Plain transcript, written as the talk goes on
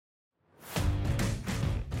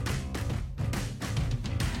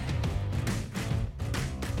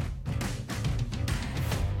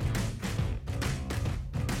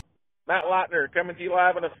Matt Lautner coming to you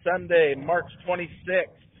live on a Sunday, March 26th.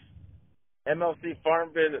 MLC Farm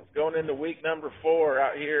Visits going into week number 4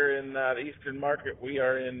 out here in the Eastern Market. We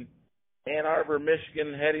are in Ann Arbor,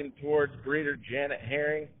 Michigan, heading towards breeder Janet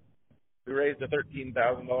Herring. We raised a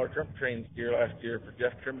 $13,000 Trump train steer last year for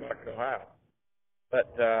Jeff Trimbuck in Ohio.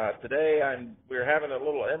 But today we're having a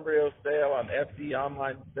little embryo sale on FD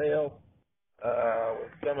online sale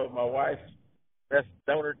with some of my wife's best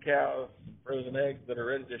donor cows, frozen eggs that are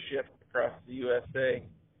ready to ship across the USA.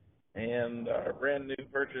 And our brand new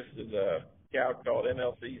purchase is a cow called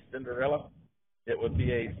MLC Cinderella. It would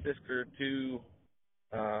be a sister to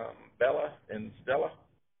Bella and Stella.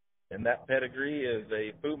 And that pedigree is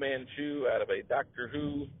a Fu Manchu out of a Doctor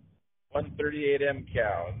Who 138M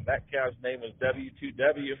cow. And that cow's name was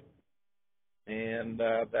W2W. And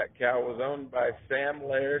that cow was owned by Sam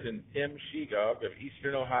Laird and Tim Shegog of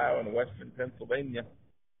Eastern Ohio and Western Pennsylvania.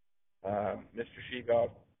 Mr. Shegog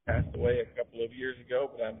passed away a couple of years ago,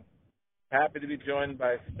 but I'm happy to be joined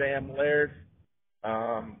by Sam Laird.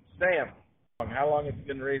 Sam, how long have you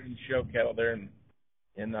been raising show cattle there in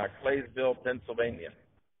Claysville, Pennsylvania?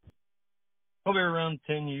 Probably around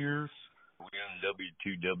 10 years. We owned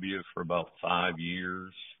W2W for about 5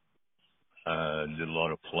 years. Did a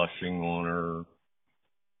lot of flushing on her.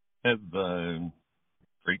 Have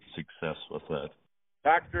great success with that.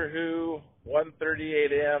 Doctor Who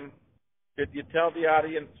 138M. Could you tell the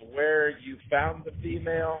audience where you found the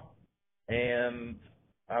female? And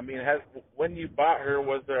I mean, when you bought her,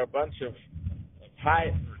 was there a bunch of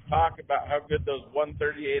hype or talk about how good those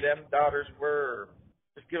 138M daughters were? Or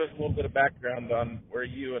just give us a little bit of background on where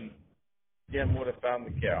you and Jim would have found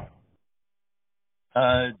the cow.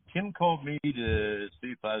 Tim called me to see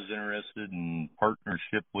if I was interested in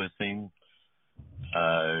partnership with him.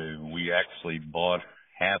 We actually bought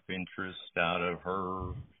half interest out of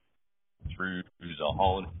her through the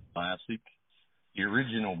Holiday Classic. The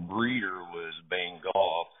original breeder was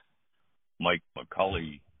Bengal. Mike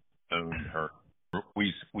McCulley owned her.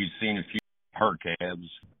 We've seen a few her calves.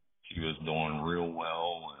 She was doing real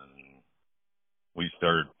well, and we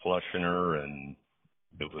started flushing her, and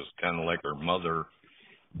it was kind of like her mother.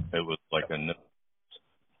 It was like a note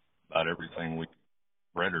about everything we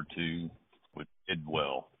bred her to, which did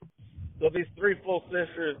well. So these three full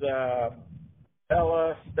sisters,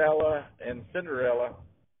 Tele, Stella, and Cinderella,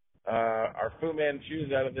 are Fu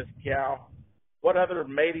Manchus out of this cow. What other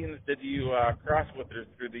matings did you cross with her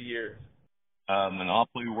through the years?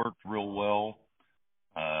 Monopoly worked real well,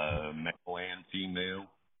 male and female.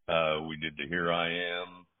 We did the Here I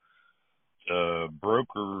Am. The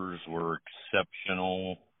brokers were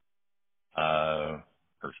exceptional.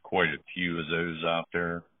 There's quite a few of those out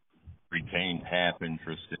there. Retained half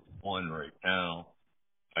interest in one right now.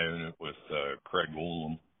 I own it with Craig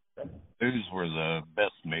Woolham. Those were the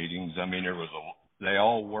best matings. I mean, they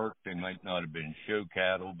all worked. They might not have been show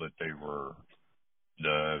cattle, but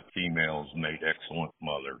the females made excellent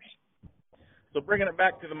mothers. So bringing it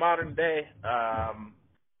back to the modern day,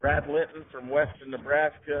 Brad Linton from western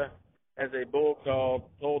Nebraska has a bull called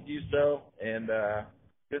Told You So, and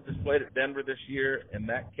just displayed at Denver this year, and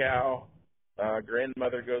that cow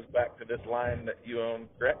grandmother goes back to this line that you own,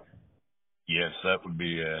 correct? Yes, that would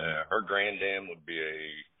be her granddam would be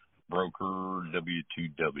a broker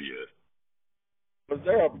W2W. Was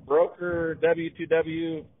there a broker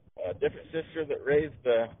W2W, a different sister that raised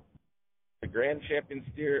the Grand Champion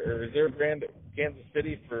steer, or is there a brand at Kansas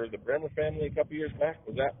City for the Bremer family a couple years back?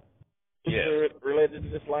 Was that related to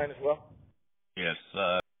this line as well? Yes,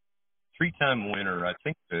 3-time winner. I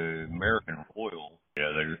think the American Royal.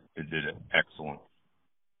 Yeah, they did it excellent.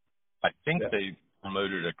 I think they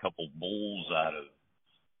promoted a couple bulls out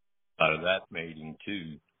of that mating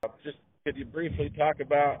too. Just could you briefly talk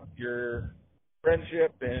about your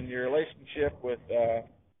friendship and your relationship with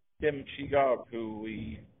Tim Shegog, who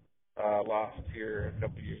we lost here a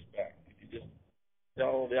couple years back? Could you just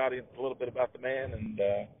tell the audience a little bit about the man and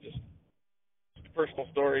just a personal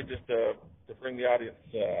story, just to bring the audience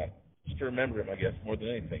just to remember him, I guess, more than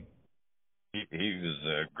anything. He was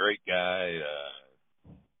a great guy,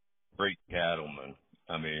 great cattleman.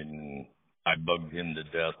 I mean, I bugged him to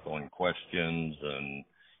death on questions, and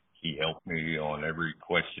he helped me on every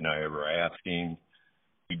question I ever asked him.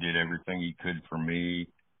 He did everything he could for me.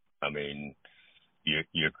 I mean,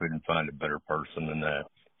 you couldn't find a better person than that.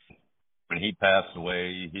 When he passed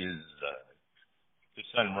away, his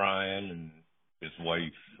son Ryan and his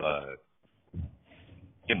wife,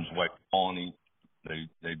 Kim's wife Bonnie,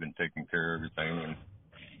 they've been taking care of everything. And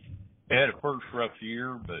they had a first rough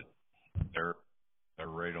year, but they're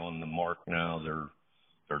right on the mark now.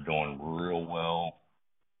 They're doing real well,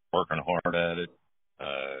 working hard at it.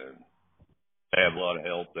 They have a lot of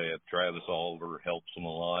help. They have Travis Oliver helps them a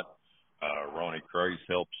lot. Ronnie Christ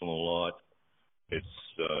helps them a lot. It's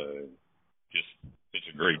it's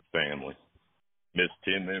a great family. Miss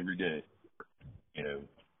Tim every day, you know.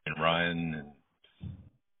 And Ryan and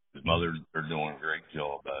his mother are doing a great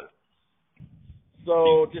job at it.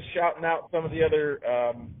 So just shouting out some of the other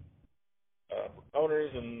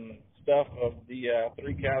owners and stuff of the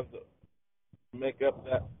 3 cows that make up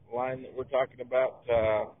that line that we're talking about.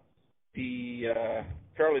 The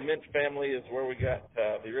Charlie Minch family is where we got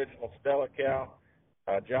the original Stella cow.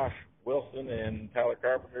 Josh Wilson and Tyler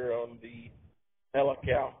Carpenter own the Tele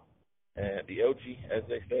cow, the OG, as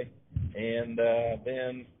they say. And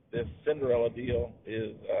then this Cinderella deal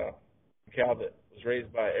is a cow that was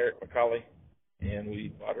raised by Eric McCauley, and we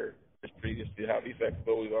bought her just previous to the Hot Beef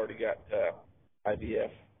Expo. We've already got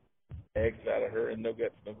IVF eggs out of her, and no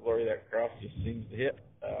guts, no glory. That cross just seems to hit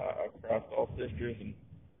across all sisters, and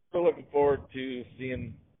we're looking forward to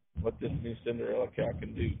seeing what this new Cinderella cow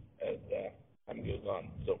can do as time goes on.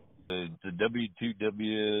 So the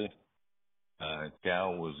W2W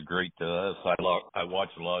cow was great to us. I watch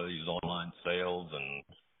a lot of these online sales, and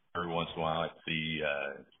every once in a while I see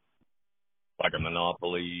like a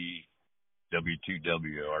Monopoly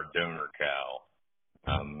W2W, our donor cow.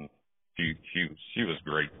 She was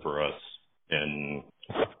great for us, and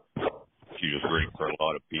she was great for a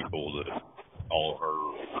lot of people. That all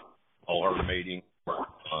her mating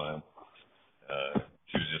worked fine.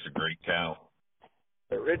 She was just a great cow.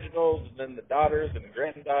 The originals, and then the daughters and the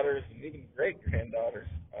granddaughters, and even great-granddaughters.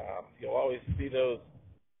 You'll always see those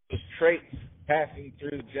traits passing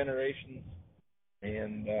through the generations,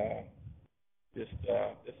 and this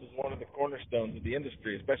is one of the cornerstones of the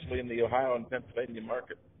industry, especially in the Ohio and Pennsylvania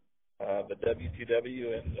market. The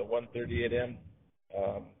W2W and the 138M,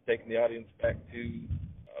 taking the audience back to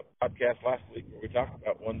a podcast last week where we talked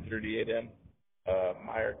about 138M,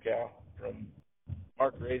 Meyer cow from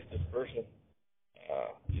Mark Ray's dispersal.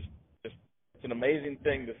 Just it's an amazing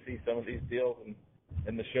thing to see some of these deals,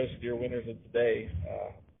 and the show steer winners of today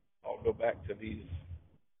all go back to these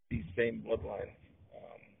same bloodlines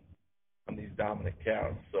on these dominant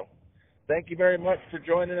cows. So thank you very much for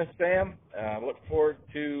joining us, Sam. Look forward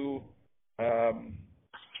to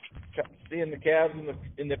seeing the calves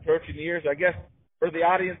in the approaching years. I guess for the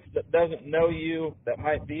audience that doesn't know you, that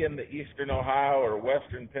might be in the eastern Ohio or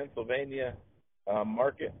western Pennsylvania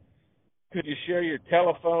market, could you share your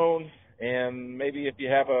telephone, and maybe if you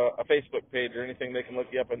have a Facebook page or anything, they can look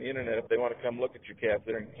you up on the internet if they want to come look at your calves.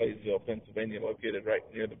 They're in Claysville, Pennsylvania, located right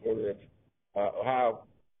near the border of Ohio,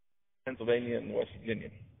 Pennsylvania, and West Virginia.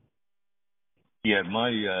 Yeah,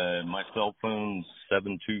 my cell phone's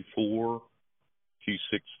 724-263-3410.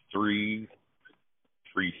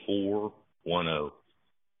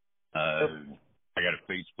 I got a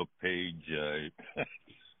Facebook page,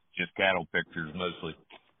 just cattle pictures mostly.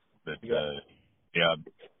 But yeah,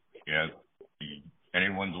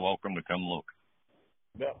 anyone's welcome to come look.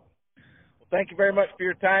 Yeah. Well, thank you very much for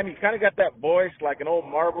your time. You kind of got that voice like an old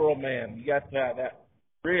Marlboro man. You got that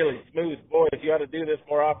really smooth voice. You ought to do this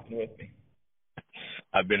more often with me.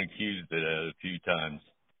 I've been accused a few times.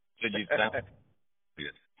 Did you sound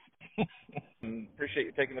good? Appreciate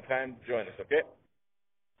you taking the time to join us, okay?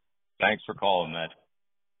 Thanks for calling, Matt.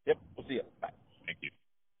 Yep, we'll see you. Bye. Thank you.